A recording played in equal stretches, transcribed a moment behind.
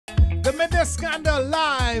The Midday Scandal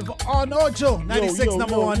live on Ojo 96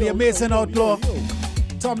 number one, the amazing Outlaw.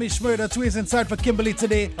 Tommy Schmurder, Tweez inside for Kimberly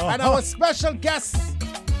today. And our special guest,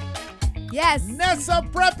 yes, Nessa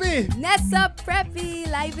Preppy. Nessa Preppy,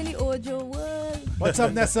 live in the Ojo world. What's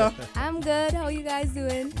up, Nessa? I'm good. How you guys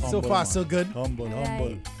doing? So far, so good. Humble.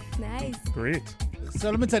 Nice. Great. So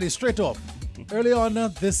let me tell you straight off. Early on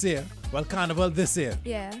this year, well, Carnival this year,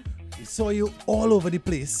 Yeah. we saw you all over the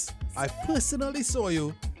place. I personally saw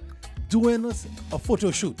you doing a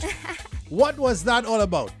photo shoot. What was that all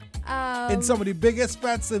about? In some of the biggest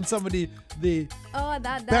spots, in some of the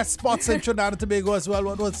best spots in Trinidad and Tobago as well.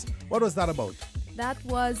 What was that about? That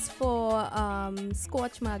was for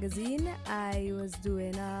Scorch magazine. I was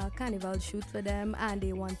doing a carnival shoot for them, and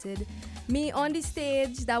they wanted me on the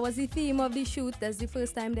stage. That was the theme of the shoot. That's the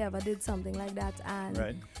first time they ever did something like that. And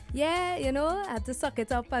right. yeah, you know, I had to suck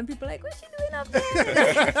it up, and people like, what's she doing up there?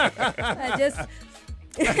 I just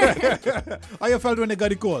How you felt when they got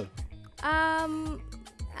the call?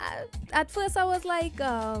 At first I was like,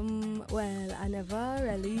 well, I never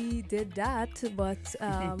really did that, but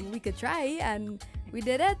we could try, and we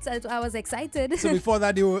did it. I was excited. So before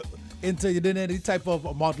that, you did any type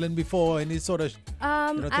of modeling before, any sort of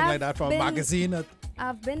thing like that from a magazine?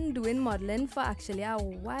 I've been doing modeling for actually a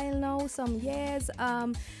while now, some years.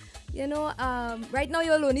 Right now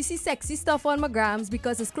you'll only see sexy stuff on my grams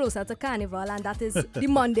because it's closer to Carnival, and that is the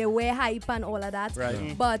Monday wear hype and all of that.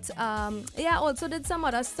 Right. But I also did some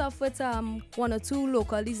other stuff with one or two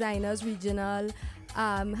local designers, regional.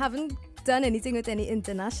 Haven't done anything with any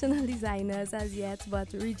international designers as yet,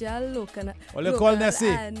 but regional, local. Well, you call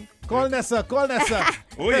Nessie. Call Nessa.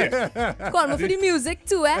 Oh, yeah. Call me for the music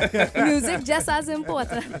too, eh? Music just as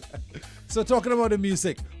important. So talking about the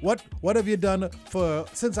music, what have you done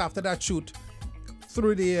since after that shoot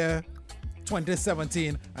through the year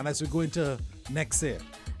 2017 and as we go into next year?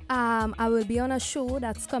 I will be on a show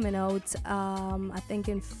that's coming out, I think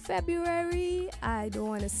in February. I don't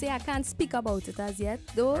want to say, I can't speak about it as yet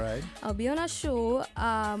though. Right. I'll be on a show.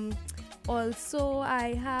 Also,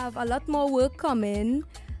 I have a lot more work coming.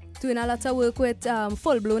 Doing a lot of work with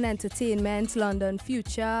Full Blown Entertainment, London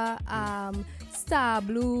Future, Star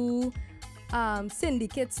Blue,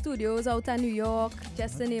 Syndicate Studios out in New York,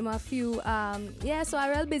 just to name a few. So I'm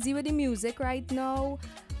real busy with the music right now.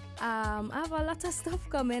 I have a lot of stuff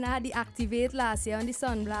coming. I had the Activate last year on the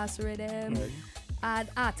Sunblast Rhythm. Right. I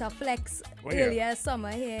had Artaflex earlier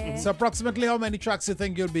summer here. So approximately how many tracks you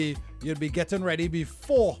think you'll be getting ready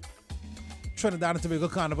before Trinidad and Tobago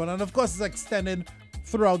Carnival? And of course it's extending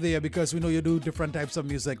throughout the year because we know you do different types of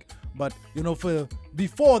music. But for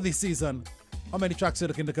before the season, how many tracks are you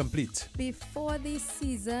looking to complete? Before this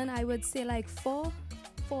season, I would say like 4.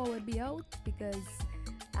 4 would be out because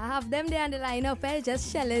I have them there on the lineup,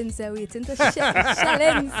 just shellings, waiting to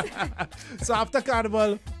shellings. So after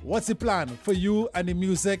Carnival, what's the plan for you and the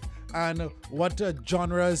music, and what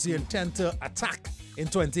genres you intend to attack in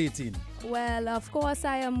 2018? Well, of course,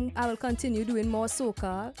 I will continue doing more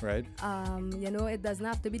soca. Right. It doesn't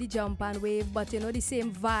have to be the jump and wave, but the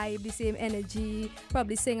same vibe, the same energy.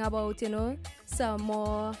 Probably sing about some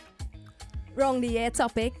more round the air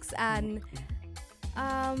topics, and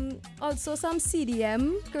also some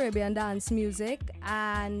CDM, Caribbean dance music,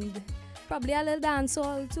 and probably a little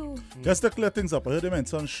dancehall too. Just to clear things up, I heard you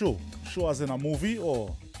mention show. Show as in a movie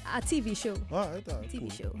or? A TV show.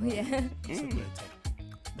 TV show, yeah.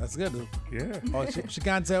 That's good, though. Yeah. Oh, she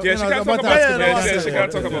can't say. Yeah, she can't talk about it. She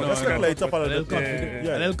can't talk about it. Let's calculate up a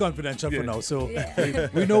A little confidential for now. So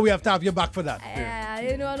we know we have to have you back for that.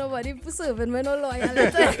 Nobody serving me no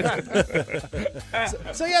lawyer.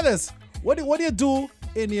 So this. What do you do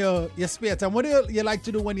in your spare time? What do you like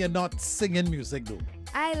to do when you're not singing music, though?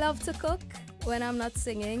 I love to cook when I'm not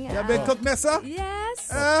singing. You been cook, Nessa?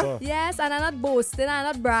 Yes. Yes, and I'm not boasting, I'm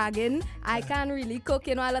not bragging. I can really cook.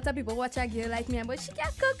 A lot of people watch a girl like me, but she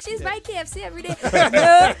can't cook. She's by KFC every day.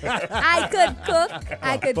 No, I could cook.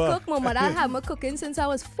 I could cook. My mother had me cooking since I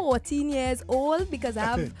was 14 years old because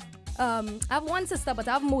I have one sister, but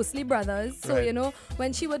I have mostly brothers. So, Right.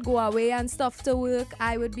 When she would go away and stuff to work,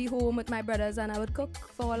 I would be home with my brothers and I would cook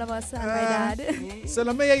for all of us and my dad. So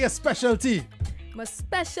let me hear your specialty. My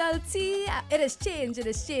specialty, it has changed.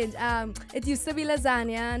 It used to be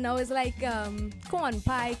lasagna. Now it's like corn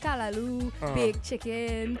pie, callaloo, baked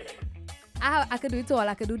chicken. I could do it all.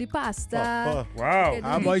 I could do the pasta.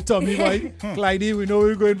 Wow. Boy, Tommy, boy. Clyde, we know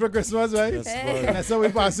we're going for Christmas, right? Yes, Hey. boy. That's how we're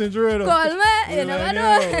passing through it. Call me. You never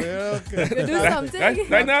know. Yeah, okay. Could do something.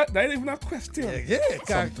 That even a question. Yeah,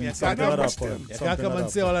 Something can't at that come point. you Something can't come at and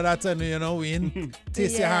that say all of that and, you know, we in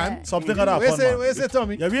taste your Yeah. hand. Something at that point, man. Where's it,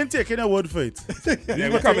 Tommy? Yeah, we ain't taking a word for it. Yeah, we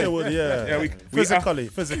we're coming. a word, yeah. We physically.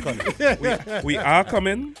 We are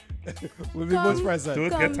coming. We'll be most present.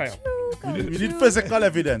 Don't get tired. We need physical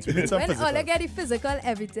evidence. We need some When physical. all I get the physical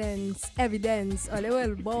evidence, all I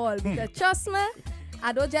will ball. Because trust me,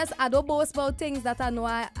 I don't boast about things that I know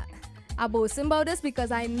I boasting about this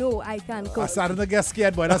because I know I can I cook. started to get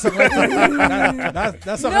scared, boy. That's something like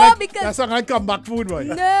that's something No, like because- that's something like comeback food, boy.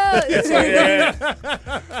 No. Yeah.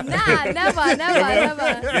 Nah, never.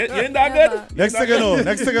 You ain't that good? Next thing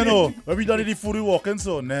you know, when we done the food, we walking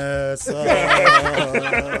so Nessa.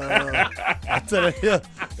 I tell you,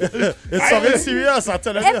 it's something serious. I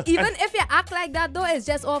tell you. Even if you act like that though, it's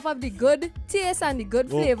just off of the good taste and the good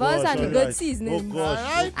flavors gosh, and the alright. good seasonings. Oh gosh,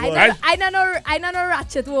 Alright. oh gosh. I know no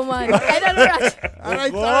ratchet woman. I know no ratchet. All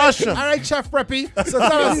right, gosh. all right, Chef Preppy. So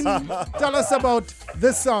tell us about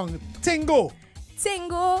this song, Tingo.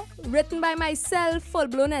 Tingo, written by myself, Full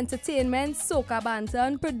Blown Entertainment, Soca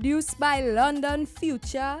Banton, produced by London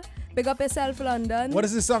Future. Big up yourself, London. What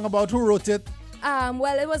is this song about? Who wrote it?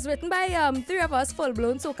 Well, it was written by three of us, Full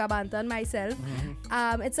Blown Soca Banton, myself.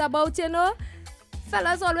 It's about, you know,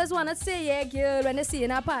 fellas always want to say, yeah, girl, when they see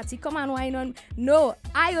in a party, come on, wine on. No,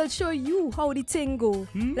 I will show you how the thing go.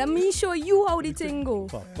 Let me show you how the thing go.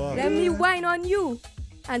 Papa. Let me wine on you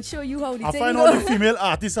and show you how the I thing find go. all the female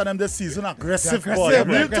artists and them this season aggressive, boy. Aggressive,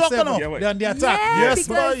 Real aggressive. talk now. Yeah, boy. They're on the attack. Yeah, Yes,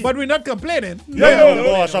 because- boy. But we're not complaining. No,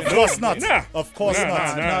 gosh, of course not. Nah. Of course Nah,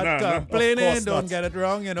 not. nah. Not complaining. Of course Don't not. get it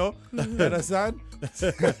wrong, you know. You understand?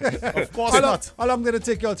 Of course How long, not. how long did it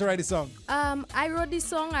take you all to write the song? I wrote this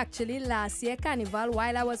song actually last year, Carnival,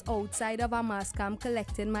 while I was outside of a mass camp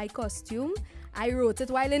collecting my costume. I wrote it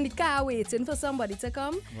while in the car waiting for somebody to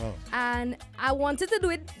come. Wow. And I wanted to do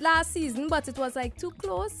it last season, but it was like too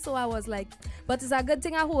close. So I was like, but it's a good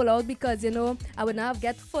thing I hold out because, you know, I would now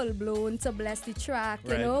get Full Blown to bless the track,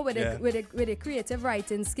 Right, you know, with yeah. the creative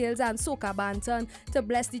writing skills, and Soca Banton to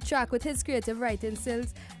bless the track with his creative writing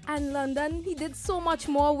skills. And London, he did so much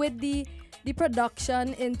more with the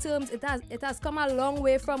production in terms, it has come a long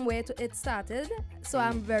way from where it started. So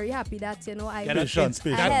I'm very happy that, you know, I Patience,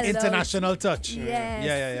 That held out. international touch. Yes.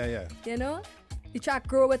 Yeah. You know, the track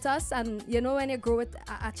grow with us, and you know, when you grow with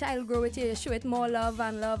a child grow with you, you show it more love,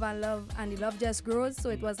 and the love just grows. So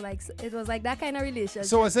it was like that kind of relationship.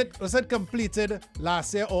 So was it completed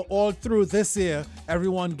last year or all through this year?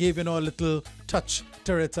 Everyone gave, you know, a little touch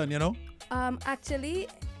to it, and you know. Actually,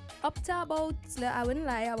 up to about, I wouldn't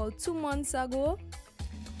lie, about 2 months ago,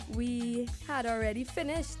 we had already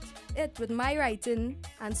finished it with my writing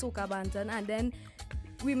and Soca Banton, and then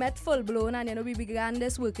we met Full Blown, and you know, we began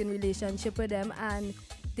this working relationship with them, and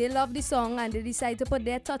they loved the song and they decided to put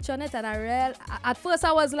their touch on it. And at first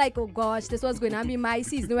I was like, oh gosh, this was going to be my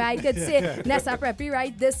season where I could say Nessa Preppy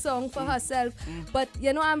write this song for herself. But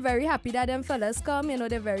you know, I'm very happy that them fellas come, you know,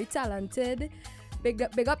 they're very talented. Big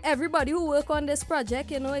up everybody who work on this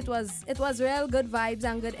project. You know, it was real good vibes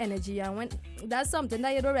and good energy, and when that's something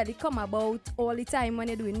that you don't really come about all the time when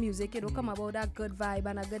you're doing music. You don't come about that good vibe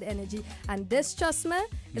and a good energy, and this, trust me,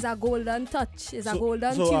 is a golden touch, is a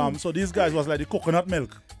golden tune. So these guys was like the coconut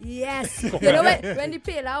milk. Yes. You know, when the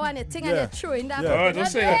pale out and the thing and they're throwing that Yeah. Oh, don't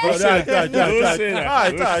coconut say that. there. Don't say that. Don't say that.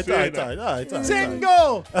 Alright, Don't say that. alright.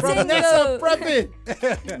 Tingo from Tingo. Nessa Preppy.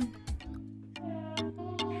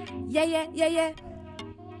 Yeah.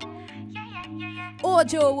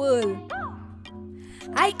 Ojo world.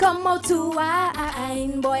 I come out to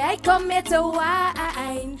wine, boy, I come here to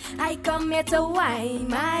wine. I come here to wine,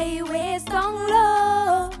 my waist down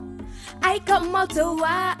low. I come out to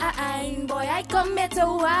wine, boy, I come here to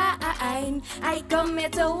wine. I come here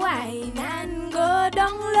to wine and go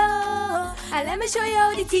down low. And let me show you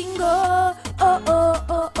how the thing go.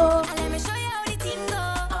 Oh. And let me show you how the thing go.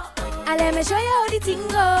 And let me show you how the thing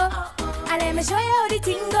go. And let me show you how the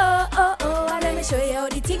thing go. Oh. And let me show you how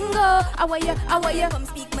the thing go. How are you? Come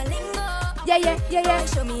speak my lingo. Yeah.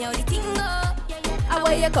 Show me how the thing go. How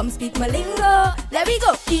are you? Come speak my lingo. Let me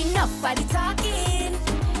go. Enough of the talking.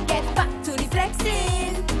 Get back to the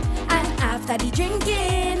flexing. And after the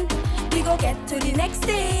drinking, we go get to the next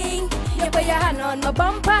thing. You put your hand on my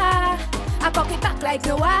bumper. I cock it back like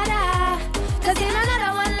no water. Cause ain't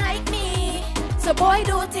another one like me. So boy,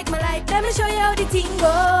 don't take my life. Let me show you how the thing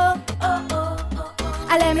go. Oh.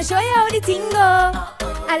 Let me show you how the thing go.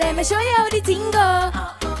 Let me show you how the thing go.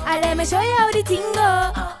 Let me show you how the thing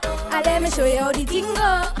go. Let me show you how the thing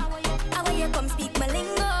go. you come speak my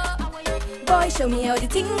lingo? Boy, show me how the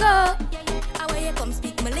tingo. How you come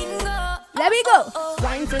speak my lingo? Let me go.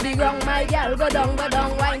 Wine to the ground, my gal. Go down,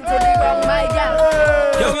 wine to the ground, my gal.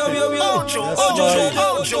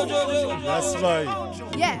 That's right.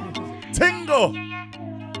 Yeah. Tingo.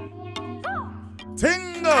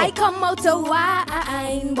 Tingo. I come out to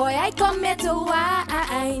wine, boy. I come here to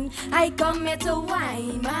wine. I come here to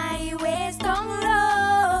wine, my waist down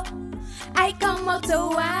low. I come out to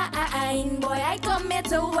wine, boy. I come here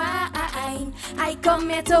to wine. I come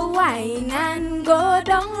here to wine and go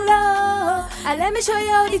down low. And let me show you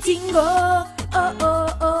how the thing go. Oh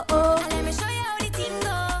oh oh oh. And let me show you how the thing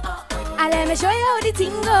go. And let me show you how the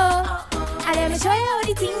thing go. And let me show you how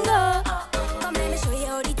the thing go. Come let me show you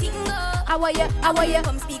how the thing go. How are you?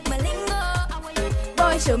 Come speak my lingo.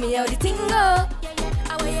 Boy, show me how the thing go.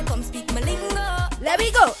 How are you? Come speak my lingo. Let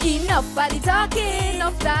me go. Enough for the talking,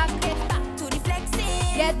 enough talking. Back to the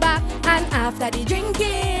flexing. Get back, and after the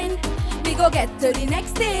drinking, we go get to the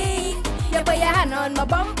next thing. You put your hand on my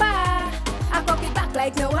bumper, I cock it back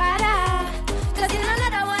like no other. Cause you're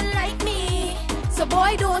another one like me. So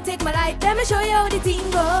boy, don't take my life. Let me show you how the thing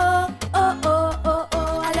go. Oh oh oh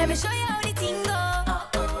oh. And let me show you how the thing go.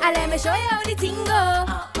 And let me show you how the thing go.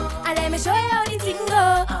 And let me show you how the thing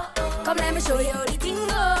go. Come let me show you how the thing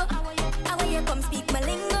go. How will you come speak my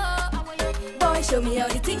lingo? Boy, show me how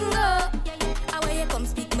the thing go. How will you come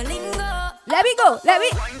speak my lingo? Let me go, let me.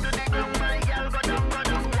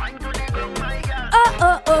 Oh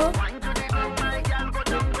oh oh.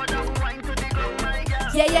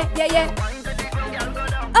 Yeah yeah yeah yeah.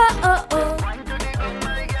 Oh oh oh.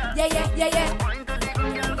 Yeah yeah yeah yeah.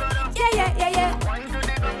 Yeah yeah yeah yeah.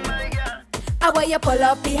 How will you pull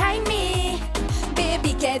up behind me?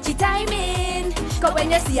 Baby, catch your timing. Cause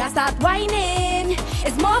when you see I start whining,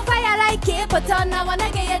 it's more fire like Capleton. I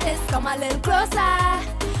wanna get you this, come a little closer.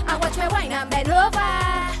 And watch me whine and bend over.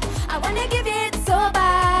 I wanna give you it so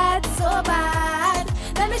bad, so bad.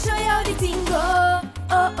 Let me show you how the thing go.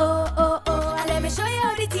 Oh oh oh oh. And let me show you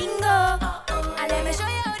how the thing go. And let me show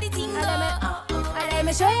you how the thing go. And let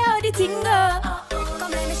me show you how the thing go.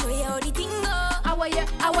 Come let me show you how the thing go. How are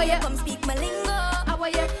you? Come speak my lingo. How are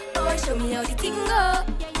you? Boy, show me how the thing go.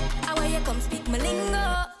 How are you? Come speak my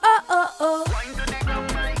lingo. Oh oh oh.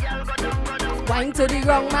 Wine to the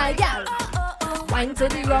ground, my gal. Wine to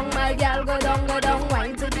the ground, my gal. Go down, go down.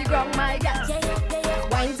 Wine to the ground, my gal.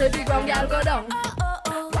 Wine to the ground, gal. Go down.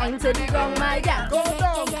 Wine to the ground, my gal. Go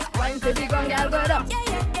down. Wine to the ground, gal. Go down.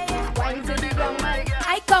 Wine to the ground, my gal.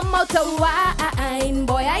 I come out to wine,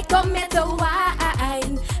 boy. I come here to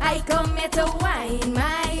wine. I come here to wine,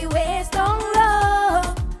 my waist down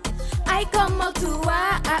low. I come out to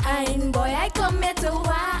wine, boy. I come here to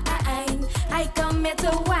wine. I come here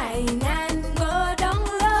to wine and go down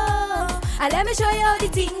low. And let me show you how the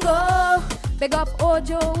thing go. Big up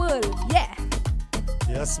Ojo World, yeah.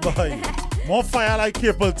 Yes, boy. More fire like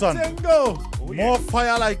Capleton. Tingo. More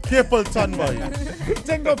fire like Capleton, boy.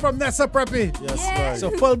 Tingo from Nessa Preppy. Yes, Yeah. boy.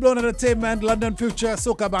 So full-blown entertainment, London Future,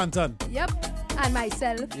 Soca Banton. Yep, and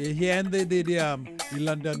myself. You hear the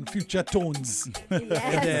London Future tones. Yes.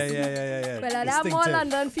 Yeah. Well, I have more Distinctive.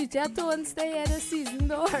 London Future tones stay here this season,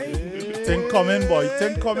 don't worry. Thing coming, boy.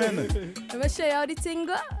 Thing coming. Let me show you how the thing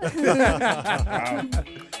go.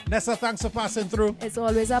 Nessa, thanks for passing through. It's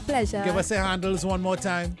always a pleasure. Give us your handles one more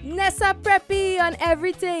time. Nessa Preppy on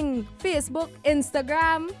everything. Facebook,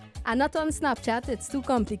 Instagram, and not on Snapchat. It's too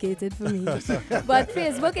complicated for me. But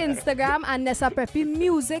Facebook, Instagram, and Nessa Preppy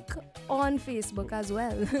Music on Facebook as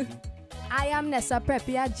well. I am Nessa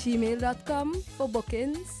Preppy at gmail.com for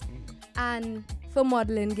bookings and for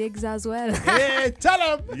modeling gigs as well. Hey, tell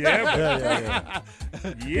them. Yeah.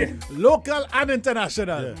 Yeah. Local and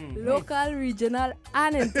international. Yeah. Local, regional,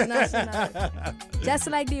 and international. Just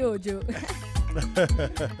like the Ojo.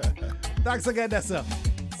 Thanks again, Nessa.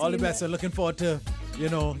 All the best. We're looking forward to,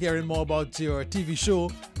 hearing more about your TV show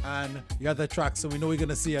and the other tracks. So we know we're going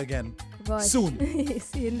to see you again Gosh. soon.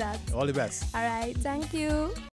 Seeing that. All the best. All right. Thank you.